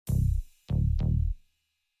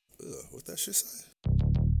What that shit say?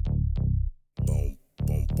 Boom,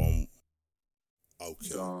 boom, boom.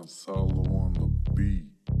 Okay. Don Solo on the beat.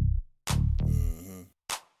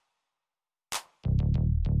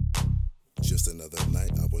 Just another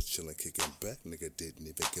night, I was chillin', kicking back. Nigga didn't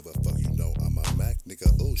even give a fuck, you know I'm a Mac.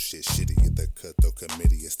 Nigga, oh shit, shitty in the cutthroat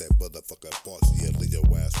committee. It's that motherfucker boss. Yeah, leave your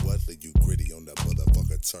ass what? Leave you gritty on that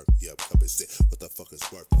motherfucker turf. Yeah, come and sit. What the fuck is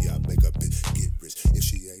worth? Yeah, I make a bitch get rich. If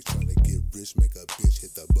she ain't tryna get rich, make a bitch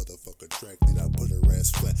hit the motherfucker track. Then I put her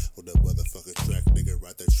ass flat on the motherfucker track. Nigga,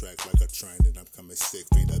 ride the track like a train. And I'm coming sick.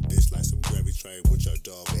 Feed a bitch like some gravy train with your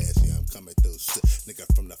dog ass. Yeah, I'm coming through sick. Nigga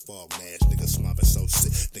from the fog nash. Nigga smiling so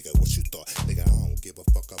sick. Nigga, what you thought? Nigga, I don't give a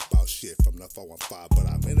fuck about shit from the 415, but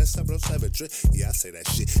I'm in a 707 trick. Yeah, I say that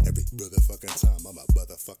shit every motherfucking time. I'm a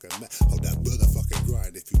motherfucking man. Hold that motherfucking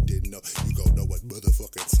grind. If you didn't know, you gon' know what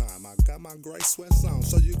motherfucking time. I got my gray sweats on,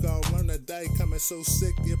 so you gon' learn today. Coming so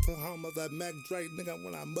sick, you put home of that Mac Drake. Nigga,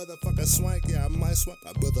 when I motherfucking swank, yeah, I might swank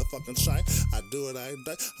my motherfucking chain. I do it every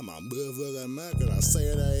day. I'm a motherfucking man, cause I say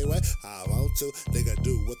it every way I want to. Nigga,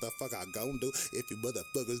 do what the fuck I gon' do. If you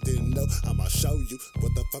motherfuckers didn't know, I'ma show you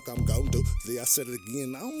what the fuck I'm gon' do. See, I said it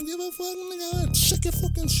again, I don't give a fuck, nigga. Shake your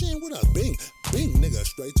fucking chin with a bing, bing, nigga.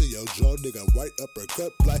 Straight to your jaw, nigga. Right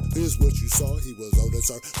uppercut, like, here's what you saw. He was on the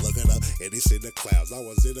turf, looking up, and he seen the clouds. I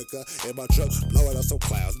was in the car, in my truck, blowing up some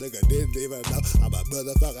clouds. Nigga didn't even know I'm a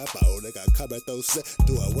motherfucking phone. Nigga coming through shit,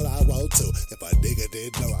 doing what I want to. If a nigga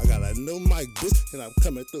didn't know, I got a new mic, bitch, and I'm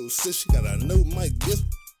coming through shit. She got a new mic, bitch.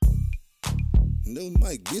 New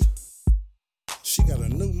mic, bitch. She got a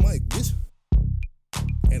new mic, bitch.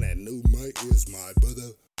 And that new mic is my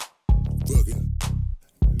motherfucking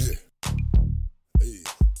dick. Hey.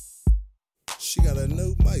 She got a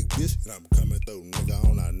new mic, bitch, and I'm coming through, nigga,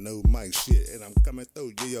 on a new mic shit. And I'm coming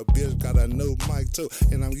through, yeah, your bitch got a new mic too.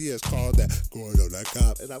 And I'm called that, going on that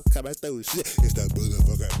cop, and I'm coming through shit. It's that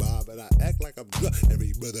motherfucking mob, and I act like I'm drunk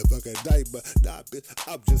every motherfucking day, but nah, bitch,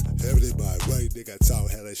 I'm just having it my way, nigga. Talk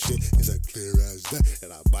hella shit, it's a clear as day,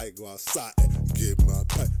 and I might go outside and get my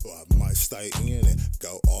pay, or I might stay in and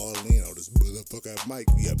go all in on this motherfucking mic.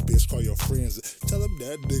 Yeah, bitch, call your friends and tell them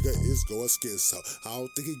that nigga is going schizo. I don't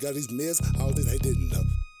think he got his meds. I don't think they didn't know.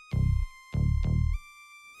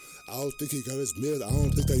 I don't think he got his meds. I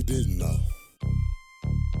don't think they didn't know.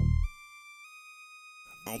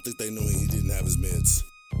 I don't think they knew he didn't have his meds.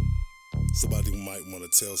 Somebody might want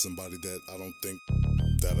to tell somebody that I don't think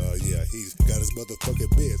that, yeah, he's got his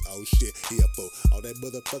motherfucking meds. Oh shit, he a fool. All that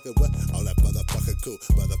motherfucking what? All that motherfucking cool.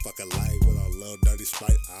 Motherfucking light with a little dirty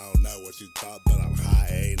sprite. I don't know what you thought, but I'm high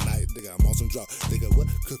every night. Nigga, I'm on some draw. Nigga, what?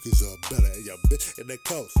 Cookies are better. And your bitch in that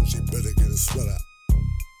coat, so she better get a sweater.